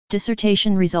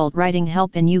Dissertation Result Writing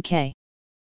Help in UK.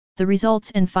 The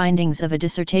results and findings of a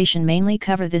dissertation mainly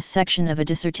cover this section of a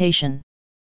dissertation.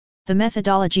 The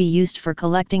methodology used for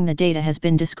collecting the data has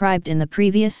been described in the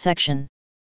previous section.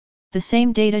 The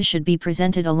same data should be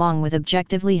presented along with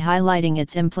objectively highlighting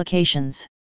its implications.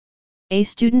 A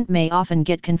student may often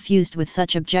get confused with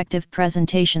such objective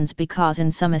presentations because in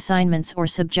some assignments or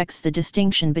subjects the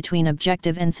distinction between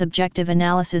objective and subjective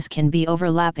analysis can be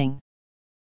overlapping.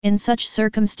 In such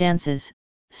circumstances,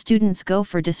 students go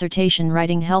for dissertation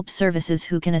writing help services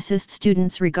who can assist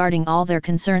students regarding all their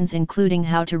concerns, including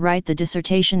how to write the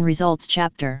dissertation results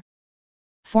chapter.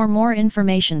 For more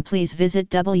information, please visit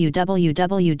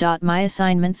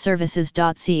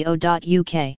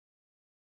www.myassignmentservices.co.uk.